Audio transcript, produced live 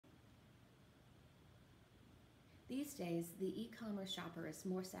These days, the e-commerce shopper is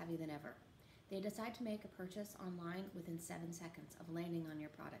more savvy than ever. They decide to make a purchase online within 7 seconds of landing on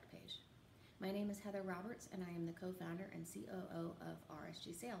your product page. My name is Heather Roberts, and I am the co-founder and COO of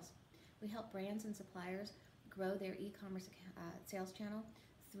RSG Sales. We help brands and suppliers grow their e-commerce sales channel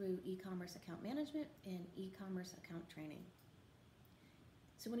through e-commerce account management and e-commerce account training.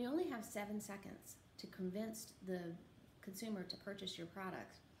 So when you only have 7 seconds to convince the consumer to purchase your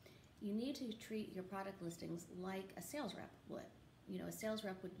product, you need to treat your product listings like a sales rep would. You know, a sales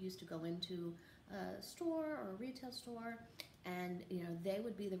rep would used to go into a store or a retail store, and they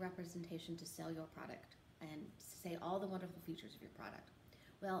would be the representation to sell your product and say all the wonderful features of your product.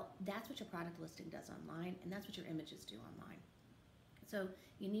 Well, that's what your product listing does online, and that's what your images do online. So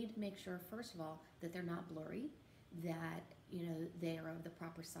you need to make sure, first of all, that they're not blurry, that they are of the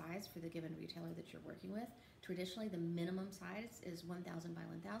proper size for the given retailer that you're working with. Traditionally, the minimum size is 1,000 by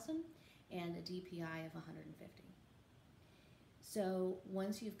 1,000 and a DPI of 150. So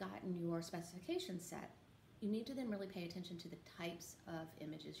once you've gotten your specifications set, you need to then really pay attention to the types of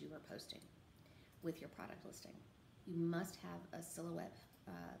images you are posting with your product listing. You must have a silhouette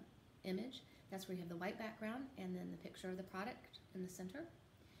image. That's where you have the white background and then the picture of the product in the center.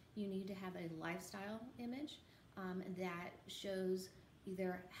 You need to have a lifestyle image that shows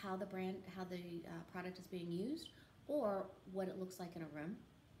either how the product is being used or what it looks like in a room.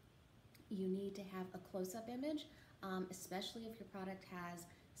 You need to have a close-up image, especially if your product has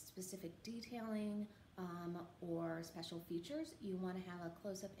specific detailing or special features. You want to have a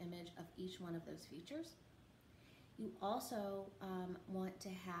close-up image of each one of those features. You also want to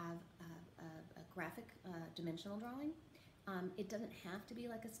have a graphic dimensional drawing. It doesn't have to be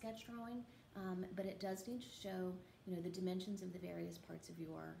like a sketch drawing, but it does need to show the dimensions of the various parts of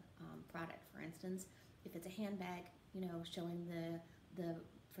your product. For instance, if it's a handbag, showing the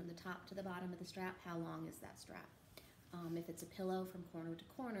from the top to the bottom of the strap, how long is that strap? If it's a pillow from corner to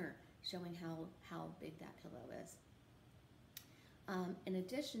corner, showing how big that pillow is. In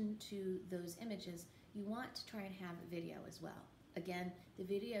addition to those images, you want to try and have a video as well. Again, the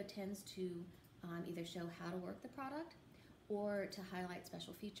video tends to either show how to work the product or to highlight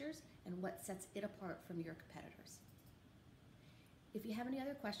special features and what sets it apart from your competitors. If you have any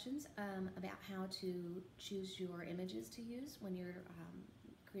other questions about how to choose your images to use when you're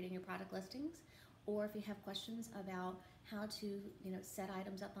creating your product listings, or if you have questions about how to set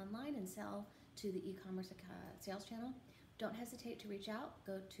items up online and sell to the e-commerce sales channel, don't hesitate to reach out.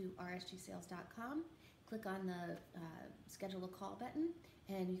 Go to rsgsales.com, click on the schedule a call button,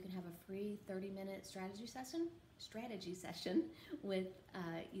 and you can have a free 30-minute strategy session with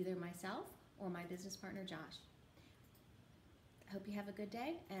either myself or my business partner Josh. Hope you have a good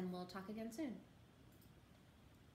day, and we'll talk again soon.